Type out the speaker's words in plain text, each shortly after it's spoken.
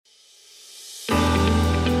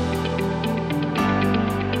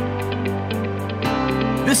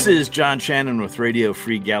This is John Shannon with Radio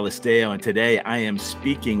Free Galisteo, and today I am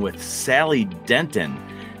speaking with Sally Denton.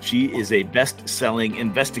 She is a best-selling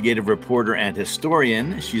investigative reporter and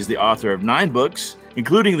historian. She's the author of 9 books,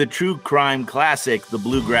 including the true crime classic, The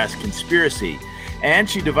Bluegrass Conspiracy. And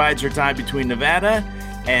she divides her time between Nevada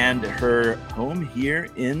and her home here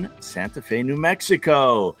in Santa Fe, New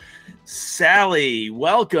Mexico. Sally,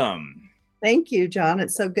 welcome. Thank you, John.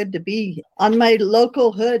 It's so good to be on my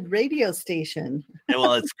local hood radio station.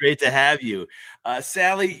 Well, it's great to have you.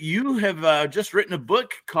 Sally, you have just written a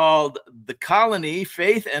book called The Colony,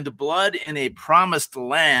 Faith and Blood in a Promised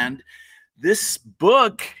Land. This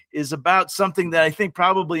book is about something that I think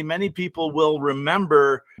probably many people will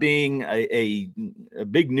remember being a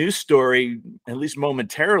big news story, at least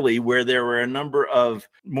momentarily, where there were a number of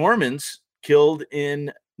Mormons killed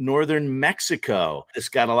in northern Mexico. This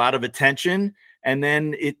got a lot of attention, and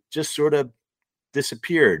then it just sort of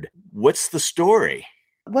disappeared. What's the story?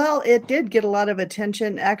 Well, it did get a lot of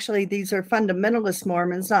attention. Actually, these are fundamentalist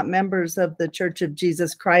Mormons, not members of the Church of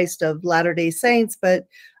Jesus Christ of Latter-day Saints, but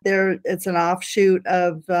it's an offshoot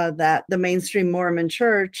of the mainstream Mormon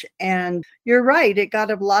church. And you're right, it got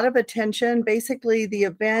a lot of attention. Basically, the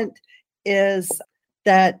event is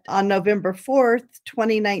that on November 4th,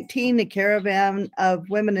 2019, a caravan of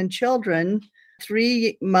women and children,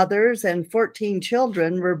 3 mothers and 14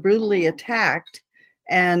 children, were brutally attacked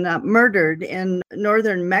and murdered in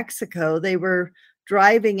northern Mexico. They were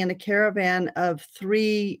driving in a caravan of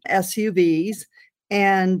 3 SUVs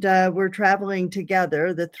and were traveling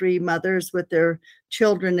together, the 3 mothers with their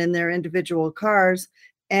children in their individual cars.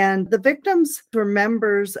 And the victims were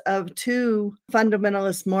members of 2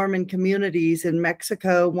 fundamentalist Mormon communities in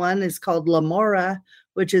Mexico. One is called La Mora,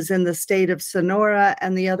 which is in the state of Sonora,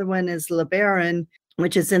 and the other one is LeBaron,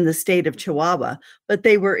 which is in the state of Chihuahua. But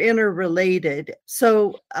they were interrelated.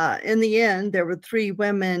 So in the end, there were 3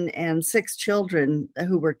 women and 6 children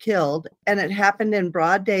who were killed. And it happened in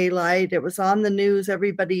broad daylight. It was on the news.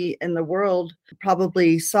 Everybody in the world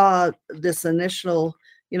probably saw this initial.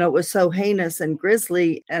 It was so heinous and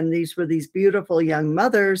grisly, and these were these beautiful young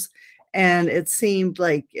mothers, and it seemed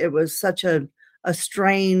like it was such a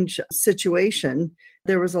strange situation.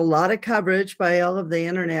 There was a lot of coverage by all of the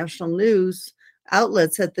international news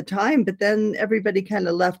outlets at the time, but then everybody kind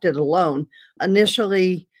of left it alone.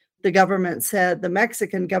 Initially, the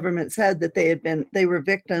Mexican government said that they were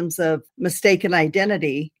victims of mistaken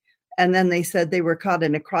identity, and then they said they were caught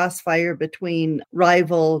in a crossfire between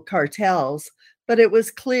rival cartels. But it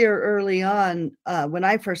was clear early on when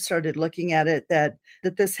I first started looking at it that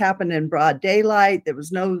this happened in broad daylight. There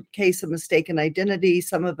was no case of mistaken identity.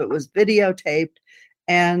 Some of it was videotaped,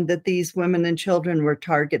 and that these women and children were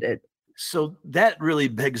targeted. So that really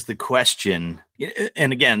begs the question.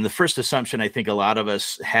 And again, the first assumption I think a lot of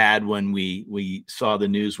us had when we saw the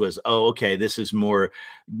news was, oh, okay, this is more,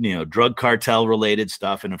 drug cartel related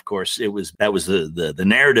stuff. And of course, that was the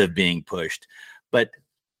narrative being pushed. But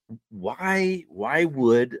why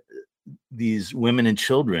would these women and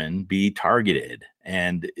children be targeted?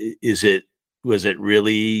 And was it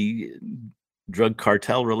really drug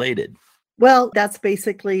cartel related? Well, that's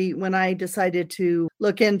basically when I decided to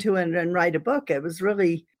look into it and write a book. It was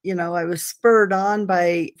really, I was spurred on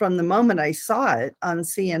from the moment I saw it on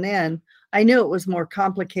CNN. I knew it was more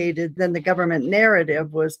complicated than the government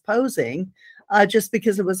narrative was posing, just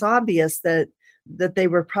because it was obvious that they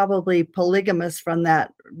were probably polygamous from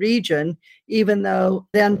that region, even though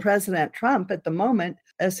then President Trump at the moment,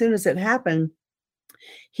 as soon as it happened,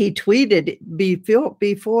 he tweeted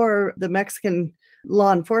before the Mexican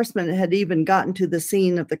law enforcement had even gotten to the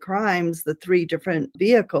scene of the crimes, the 3 different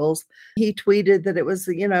vehicles. He tweeted that it was,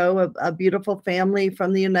 a beautiful family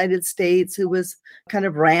from the United States who was kind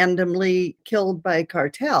of randomly killed by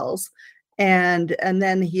cartels. And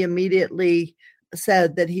then he immediately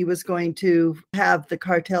said that he was going to have the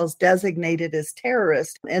cartels designated as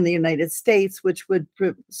terrorists in the United States, which would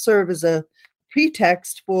serve as a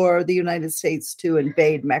pretext for the United States to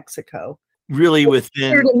invade Mexico. Really It's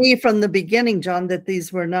clear to me from the beginning, John, that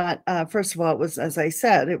these were not, first of all, it was, as I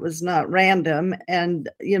said, it was not random. And,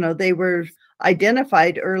 they were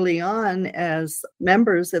identified early on as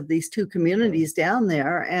members of these 2 communities down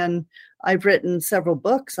there. And I've written several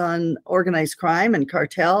books on organized crime and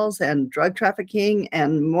cartels and drug trafficking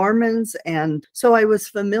and Mormons. And so I was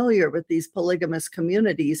familiar with these polygamous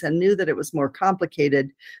communities and knew that it was more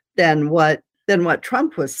complicated than what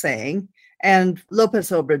Trump was saying. And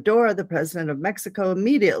López Obrador, the president of Mexico,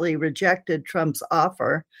 immediately rejected Trump's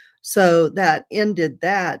offer. So that ended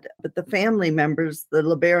that. But the family members, the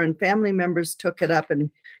LeBaron family members, took it up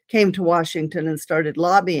and came to Washington and started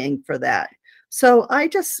lobbying for that. So I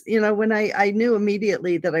just, when I knew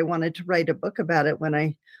immediately that I wanted to write a book about it when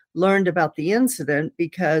I learned about the incident,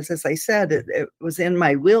 because as I said, it was in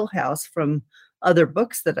my wheelhouse from other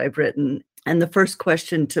books that I've written. And the first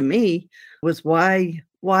question to me was why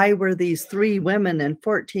were these 3 women and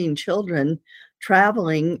 14 children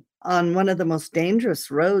traveling on one of the most dangerous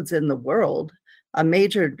roads in the world, a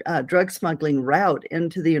major drug smuggling route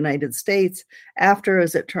into the United States, after,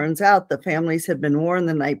 as it turns out, the families had been warned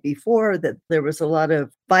the night before that there was a lot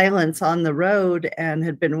of violence on the road and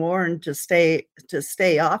had been warned to stay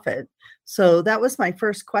off it. So that was my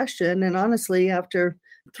first question. And honestly, after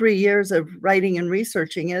 3 years of writing and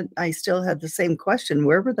researching it, I still had the same question.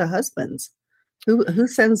 Where were the husbands? Who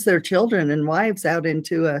sends their children and wives out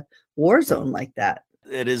into a war zone like that?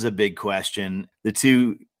 It is a big question. The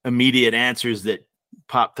two immediate answers that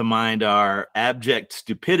pop to mind are abject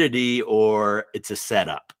stupidity or it's a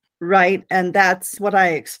setup. Right. And that's what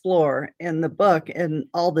I explore in the book, and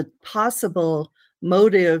all the possible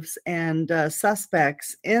motives and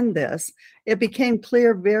suspects in this. It became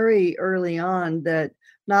clear very early on that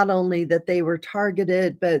not only that they were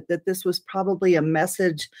targeted, but that this was probably a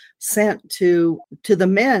message sent to the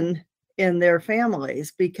men in their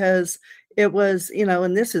families, because it was,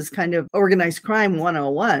 and this is kind of organized crime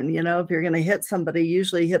 101, if you're going to hit somebody,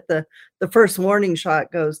 usually hit the first warning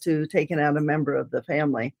shot goes to taking out a member of the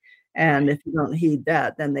family. And if you don't heed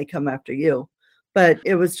that, then they come after you. But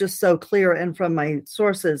it was just so clear. And from my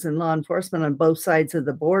sources in law enforcement on both sides of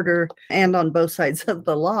the border and on both sides of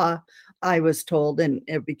the law, I was told, and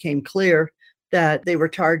it became clear, that they were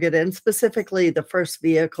targeted, and specifically the first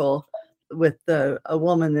vehicle with a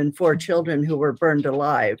woman and 4 children who were burned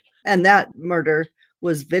alive. And that murder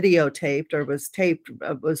was videotaped, or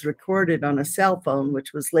was recorded on a cell phone,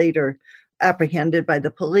 which was later apprehended by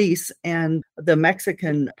the police and the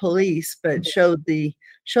Mexican police, but showed the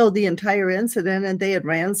entire incident, and they had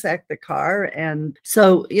ransacked the car. And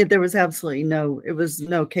so there was absolutely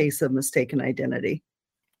no case of mistaken identity.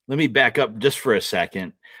 Let me back up just for a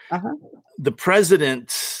second. Uh-huh. The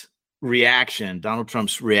president's reaction, Donald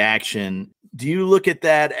Trump's reaction, do you look at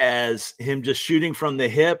that as him just shooting from the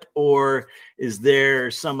hip, or is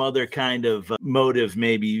there some other kind of motive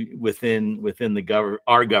maybe within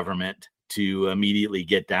our government to immediately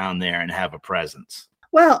get down there and have a presence?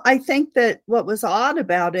 Well, I think that what was odd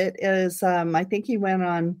about it is I think he went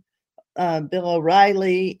on Bill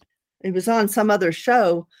O'Reilly. He was on some other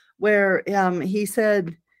show where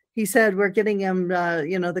he said we're getting him,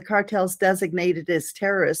 the cartels designated as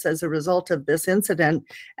terrorists as a result of this incident.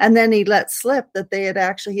 And then he let slip that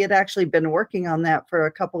he had actually been working on that for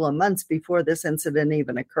a couple of months before this incident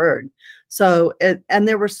even occurred. So, and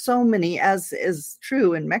there were so many, as is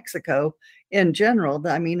true in Mexico in general.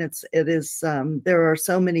 I mean, there are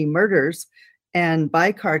so many murders and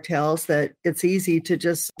by cartels that it's easy to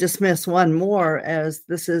just dismiss one more as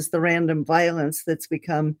this is the random violence that's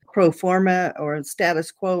become pro forma or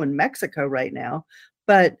status quo in Mexico right now.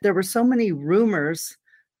 But there were so many rumors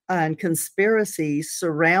and conspiracies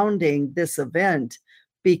surrounding this event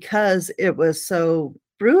because it was so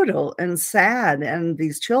brutal and sad, and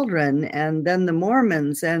these children, and then the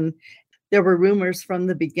Mormons. And there were rumors from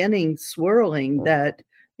the beginning swirling that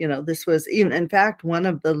this was even, in fact, one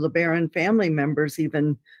of the LeBaron family members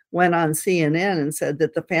even went on CNN and said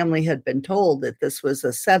that the family had been told that this was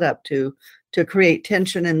a setup to create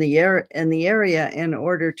tension in the area in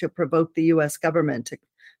order to provoke the U.S. government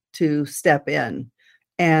to step in.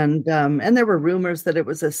 And there were rumors that it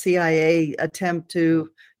was a CIA attempt to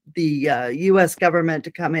the U.S. government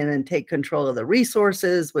to come in and take control of the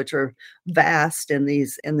resources, which are vast in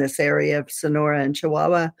this area of Sonora and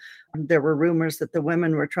Chihuahua. There were rumors that the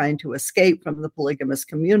women were trying to escape from the polygamous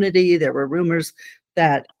community. There were rumors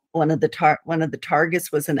that one of the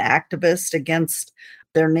targets was an activist against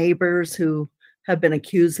their neighbors who have been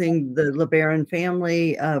accusing the LeBaron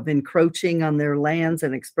family of encroaching on their lands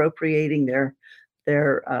and expropriating their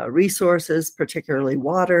resources, particularly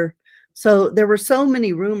water. So there were so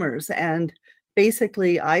many rumors, and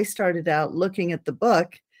basically I started out looking at the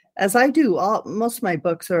book, as I do. Most of my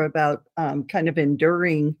books are about kind of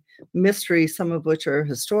enduring mystery, some of which are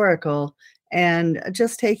historical, and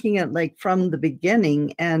just taking it like from the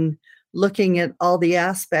beginning and looking at all the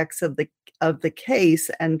aspects of the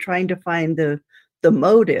case and trying to find the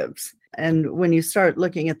motives. And when you start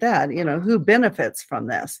looking at that, who benefits from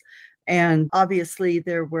this? And obviously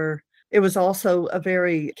it was also a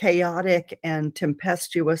very chaotic and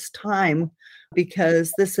tempestuous time,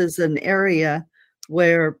 because this is an area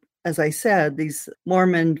where, as I said, these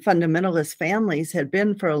Mormon fundamentalist families had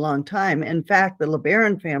been for a long time. In fact, the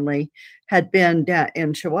LeBaron family had been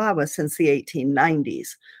in Chihuahua since the 1890s.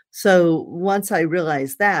 So once I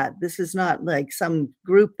realized that this is not like some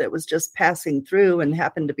group that was just passing through and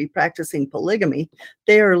happened to be practicing polygamy,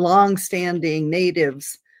 they are longstanding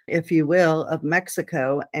natives, if you will, of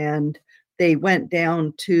Mexico. And they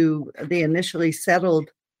initially settled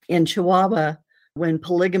in Chihuahua when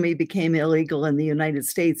polygamy became illegal in the United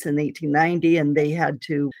States in 1890, and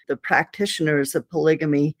the practitioners of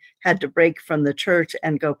polygamy had to break from the church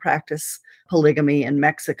and go practice polygamy in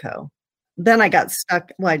Mexico. Then I got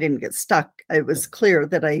stuck. Well, I didn't get stuck. It was clear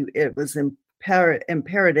that it was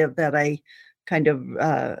imperative that I kind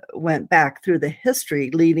of went back through the history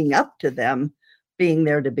leading up to them being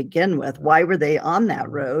there to begin with. Why were they on that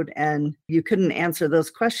road? And you couldn't answer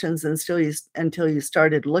those questions until you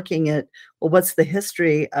started looking at, well, what's the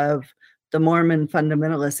history of the Mormon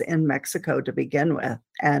fundamentalists in Mexico to begin with?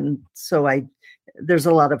 And so there's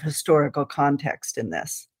a lot of historical context in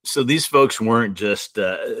this. So these folks weren't just,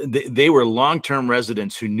 they were long-term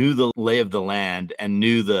residents who knew the lay of the land and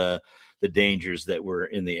knew the dangers that were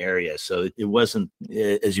in the area. So it wasn't,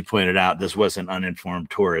 as you pointed out, this wasn't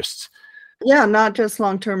uninformed tourists. Yeah, not just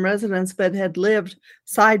long-term residents, but had lived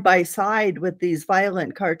side by side with these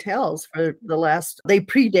violent cartels for they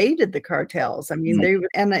predated the cartels. I mean,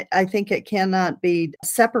 I think it cannot be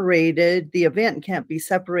separated. The event can't be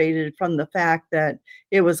separated from the fact that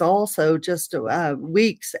it was also just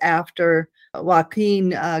weeks after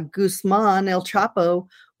Joaquin Guzman, El Chapo,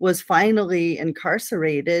 was finally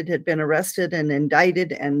incarcerated, had been arrested and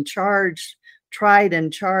indicted and tried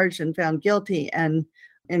and charged and found guilty and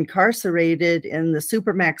incarcerated in the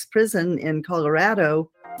Supermax prison in Colorado.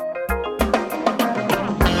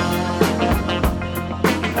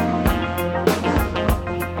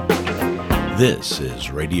 This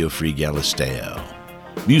is Radio Free Galisteo.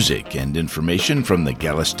 Music and information from the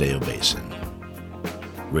Galisteo Basin.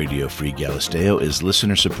 Radio Free Galisteo is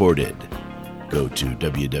listener supported. Go to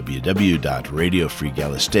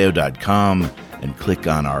www.radiofreegalisteo.com and click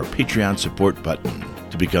on our Patreon support button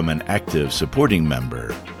to become an active supporting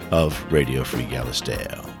member of Radio Free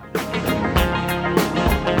Galisteo.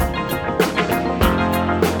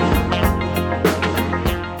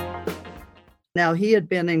 Now, he had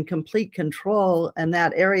been in complete control, and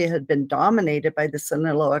that area had been dominated by the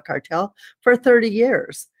Sinaloa cartel for 30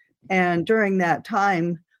 years. And during that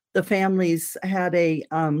time, the families had a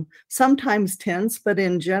sometimes tense, but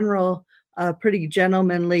in general, a pretty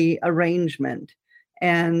gentlemanly arrangement.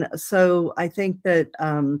 And so I think that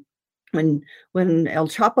when El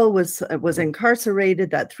Chapo was incarcerated,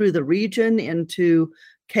 that threw the region into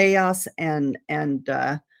chaos and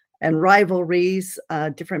rivalries,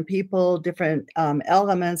 different people, different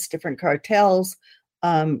elements, different cartels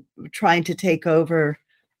trying to take over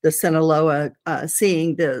the Sinaloa,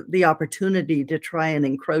 seeing the opportunity to try and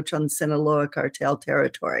encroach on Sinaloa cartel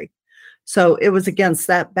territory. So it was against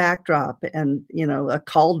that backdrop and, a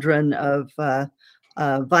cauldron of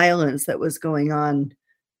violence that was going on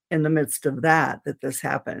in the midst of that this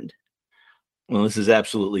happened. Well, this is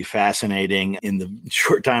absolutely fascinating. In the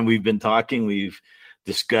short time we've been talking, we've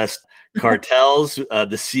discussed cartels,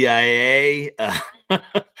 the CIA,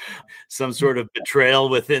 some sort of betrayal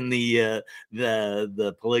within the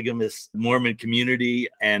polygamous Mormon community,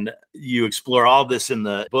 and you explore all this in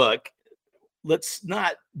the book. Let's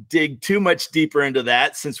not dig too much deeper into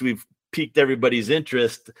that since we've piqued everybody's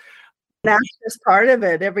interest. That's just part of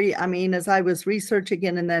it. As I was researching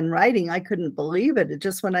it and then writing, I couldn't believe it. It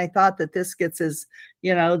just when I thought that this gets as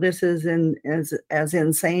insane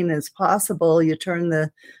as possible, you turn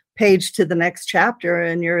the page to the next chapter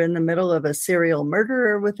and you're in the middle of a serial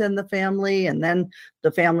murderer within the family, and then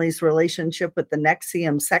the family's relationship with the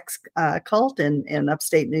NXIVM sex cult in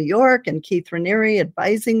upstate New York, and Keith Raniere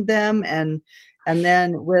advising them, and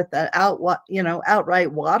then with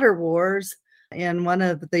outright water wars in one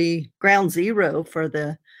of the ground zero for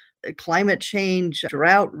the climate change,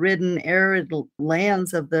 drought-ridden, arid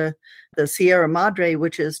lands of the Sierra Madre,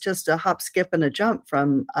 which is just a hop, skip, and a jump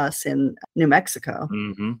from us in New Mexico.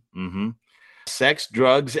 Mm-hmm, mm-hmm. Sex,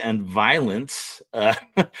 drugs, and violence.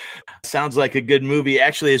 Sounds like a good movie.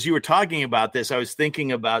 Actually, as you were talking about this, I was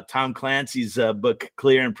thinking about Tom Clancy's book,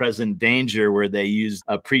 Clear and Present Danger, where they used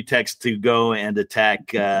a pretext to go and attack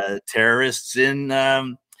terrorists in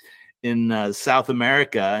South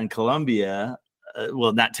America and Colombia.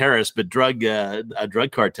 Well, not terrorists, but a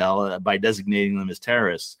drug cartel by designating them as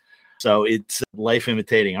terrorists. So it's life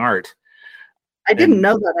imitating art. I didn't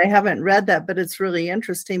know that. I haven't read that, but it's really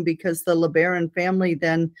interesting because the LeBaron family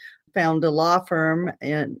then found a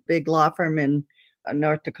big law firm in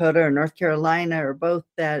North Dakota or North Carolina or both,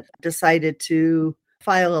 that decided to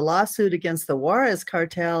file a lawsuit against the Juarez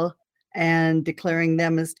cartel and declaring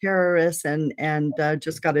them as terrorists, and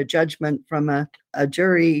just got a judgment from a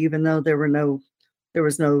jury, even though there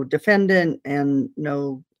was no defendant and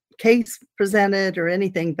no case presented or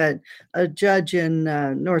anything. But a judge in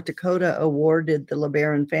North Dakota awarded the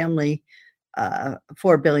LeBaron family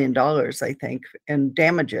 $4 billion, I think, in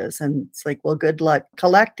damages. And it's like, well, good luck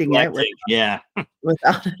collecting it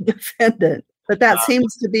without a defendant. But that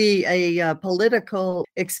seems to be a political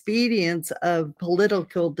expedience of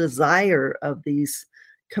political desire of these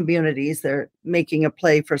communities. They're making a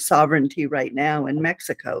play for sovereignty right now in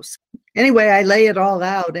Mexico. So anyway, I lay it all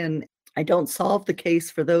out, and I don't solve the case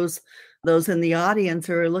for those in the audience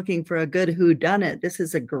who are looking for a good whodunit. This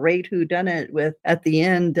is a great whodunit with, at the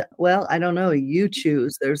end, well, I don't know, you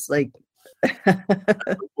choose. There's like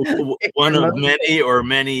one of many, or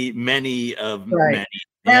many of many.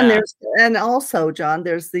 Yeah. And also, John,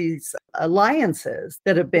 there's these alliances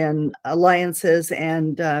that have been alliances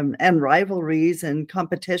and rivalries and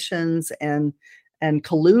competitions and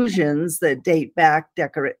collusions that date back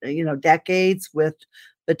decades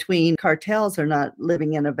between cartels. Are not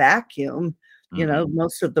living in a vacuum. You know,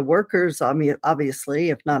 most of the workers,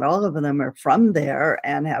 obviously, if not all of them, are from there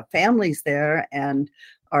and have families there and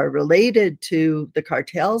are related to the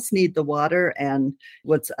cartels, need the water. And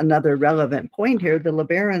what's another relevant point here, the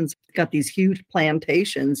LeBarons got these huge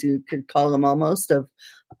plantations, you could call them almost, of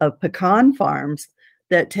pecan farms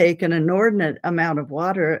that take an inordinate amount of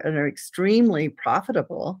water and are extremely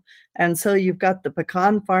profitable. And so you've got the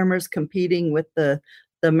pecan farmers competing with the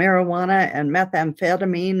marijuana and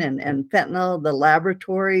methamphetamine and fentanyl, the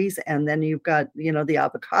laboratories, and then you've got, the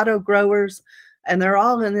avocado growers, and they're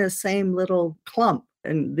all in this same little clump.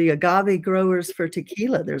 And the agave growers for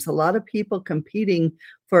tequila. There's a lot of people competing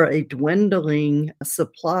for a dwindling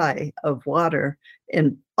supply of water,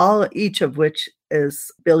 in each of which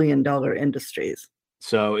is billion-dollar industries.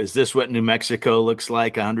 So is this what New Mexico looks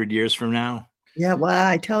like 100 years from now? Yeah, well,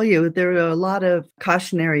 I tell you, there are a lot of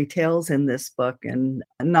cautionary tales in this book, and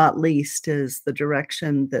not least is the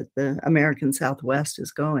direction that the American Southwest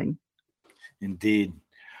is going. Indeed.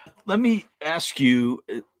 Let me ask you,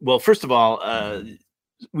 well, first of all,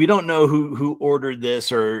 we don't know who ordered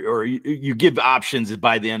this, or you give options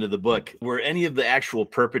by the end of the book. Were any of the actual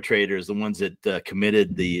perpetrators, the ones that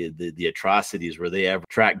committed the atrocities, were they ever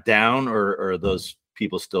tracked down, or are those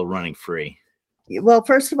people still running free? Well,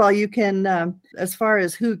 first of all, you can, as far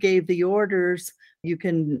as who gave the orders, you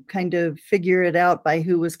can kind of figure it out by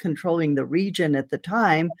who was controlling the region at the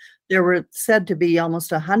time. There were said to be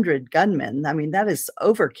almost 100 gunmen. I mean, that is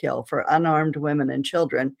overkill for unarmed women and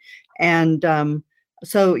children. And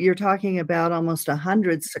so you're talking about almost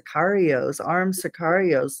 100 sicarios, armed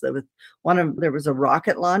sicarios. There was a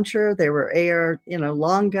rocket launcher. There were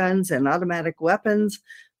long guns and automatic weapons.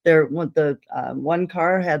 One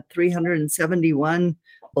car had 371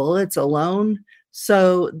 bullets alone.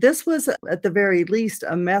 So this was, at the very least,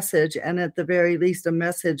 a message, and at the very least, a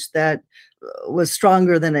message that was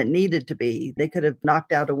stronger than it needed to be. They could have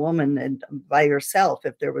knocked out a woman by herself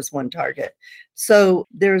if there was one target. So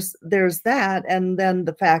there's that, and then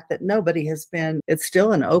the fact that it's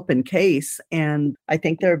still an open case, and I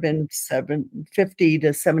think there have been 50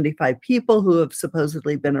 to 75 people who have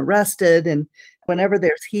supposedly been arrested, and whenever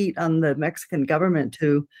there's heat on the Mexican government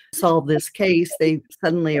to solve this case, they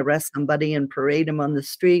suddenly arrest somebody and parade him on the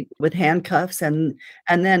street with handcuffs, and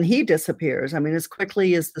then he disappears. I mean, as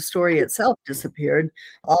quickly as the story itself disappeared,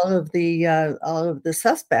 all of the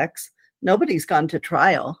suspects, nobody's gone to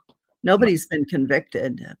trial. Nobody's been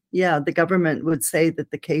convicted. Yeah, the government would say that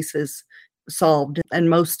the case is solved, and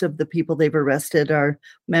most of the people they've arrested are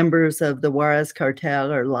members of the Juarez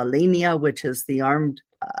cartel, or La Línea, which is the armed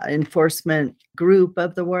enforcement group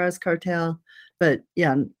of the Juarez cartel. But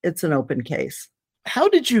yeah, it's an open case. How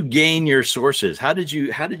did you gain your sources? How did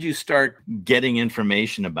you start getting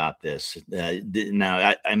information about this?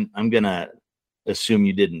 Now, I'm gonna assume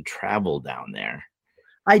you didn't travel down there.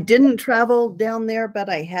 I didn't travel down there, but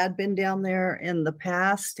I had been down there in the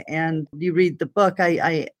past. And you read the book,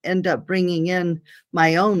 I end up bringing in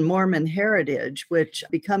my own Mormon heritage, which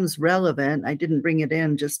becomes relevant. I didn't bring it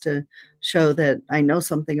in just to show that I know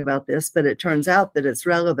something about this, but it turns out that it's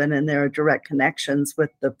relevant, and there are direct connections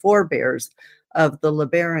with the forebears of the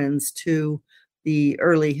LeBarons to the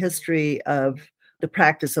early history of the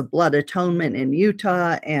practice of blood atonement in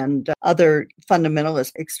Utah and other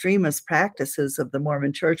fundamentalist extremist practices of the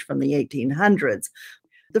Mormon Church from the 1800s.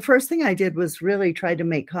 The first thing I did was really try to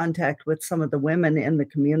make contact with some of the women in the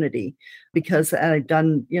community, because I've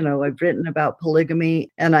written about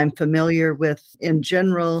polygamy, and I'm familiar with, in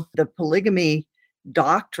general, the polygamy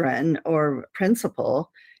doctrine or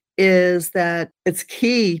principle is that it's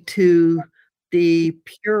key to the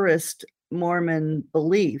purest Mormon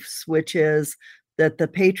beliefs, which is that the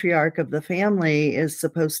patriarch of the family is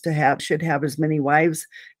supposed to should have as many wives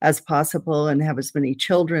as possible and have as many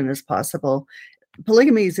children as possible.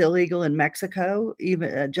 Polygamy is illegal in Mexico,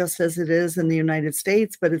 even just as it is in the United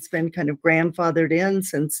States, but it's been kind of grandfathered in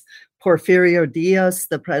since Porfirio Diaz,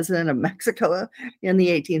 the president of Mexico in the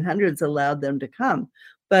 1800s, allowed them to come.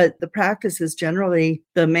 But the practice is generally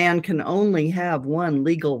the man can only have one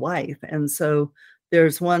legal wife. And so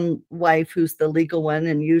there's one wife who's the legal one,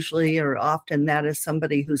 and usually or often that is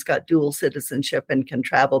somebody who's got dual citizenship and can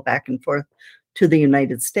travel back and forth to the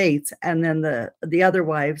United States. And then the other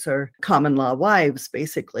wives are common law wives,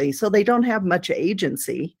 basically. So they don't have much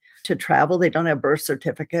agency to travel. They don't have birth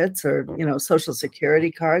certificates or, social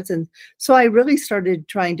security cards. And so I really started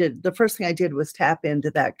the first thing I did was tap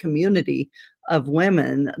into that community of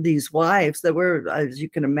women, these wives that were, as you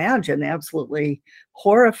can imagine, absolutely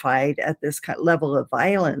horrified at this level of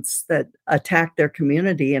violence that attacked their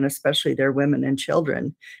community and especially their women and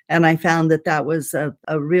children. And I found that was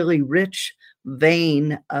a really rich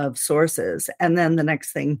vein of sources. And then the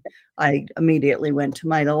next thing, I immediately went to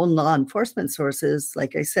my own law enforcement sources.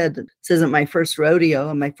 Like I said, this isn't my first rodeo.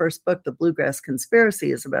 And my first book, The Bluegrass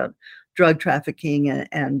Conspiracy, is about drug trafficking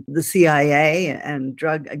and the CIA and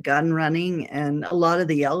gun running and a lot of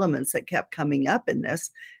the elements that kept coming up in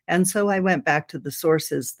this. And so I went back to the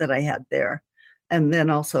sources that I had there. And then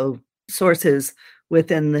also sources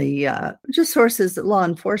within the just sources that law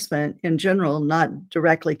enforcement in general, not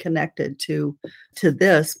directly connected to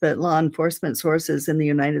this, but law enforcement sources in the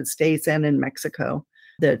United States and in Mexico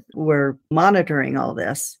that were monitoring all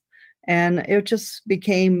this. And it just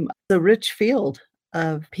became the rich field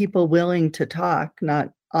of people willing to talk,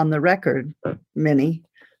 not on the record, many,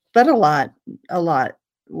 but a lot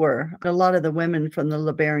were. A lot of the women from the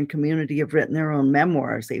LeBaron community have written their own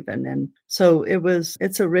memoirs even. And so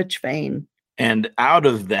it's a rich vein. And out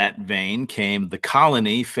of that vein came The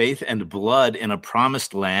Colony, Faith and Blood in a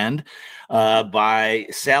Promised Land by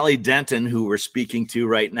Sally Denton, who we're speaking to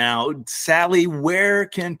right now. Sally, where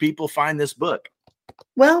can people find this book?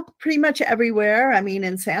 Well, pretty much everywhere. I mean,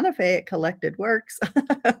 in Santa Fe, at Collected Works.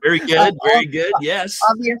 Very good. Very good. Yes.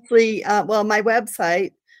 Obviously, my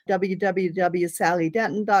website,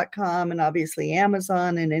 www.sallydenton.com, and obviously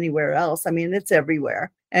Amazon and anywhere else. I mean, it's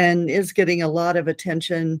everywhere and is getting a lot of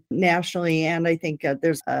attention nationally. And I think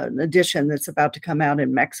there's an edition that's about to come out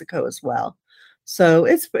in Mexico as well. So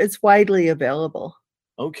it's widely available.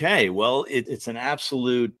 Okay, well, it's an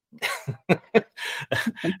absolute,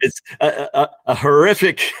 it's a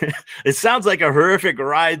horrific, it sounds like a horrific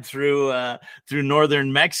ride through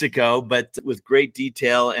northern Mexico, but with great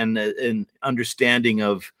detail and an understanding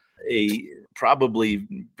of a probably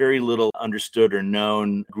very little understood or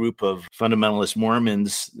known group of fundamentalist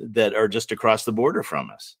Mormons that are just across the border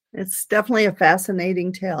from us. It's definitely a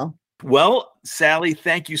fascinating tale. Well, Sally,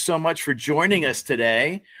 thank you so much for joining us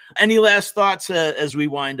today. Any last thoughts as we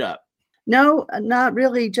wind up? No, not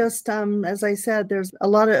really. Just as I said, there's a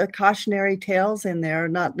lot of cautionary tales in there,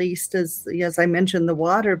 not least as I mentioned, the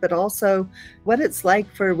water, but also what it's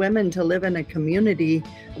like for women to live in a community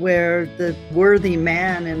where the worthy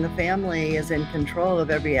man in the family is in control of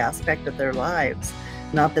every aspect of their lives.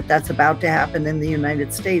 Not that that's about to happen in the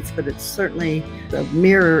United States, but it's certainly a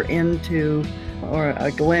mirror into or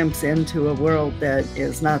a glimpse into a world that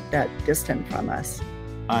is not that distant from us.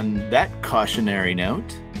 On that cautionary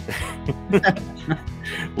note,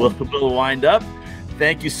 we'll wind up.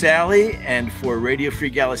 Thank you, Sally. And for Radio Free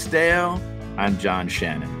Galisteo, I'm John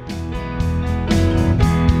Shannon.